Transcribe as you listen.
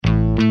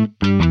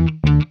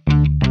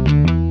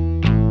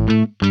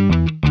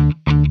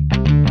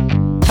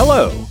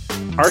Hello,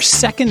 our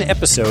second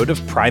episode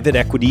of Private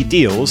Equity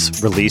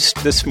Deals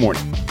released this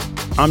morning.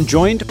 I'm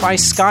joined by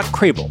Scott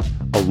Crable,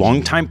 a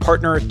longtime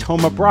partner at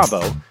Thoma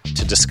Bravo,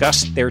 to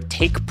discuss their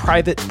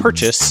take-private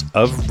purchase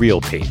of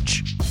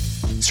RealPage.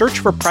 Search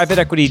for Private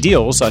Equity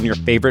Deals on your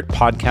favorite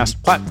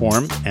podcast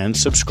platform and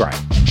subscribe.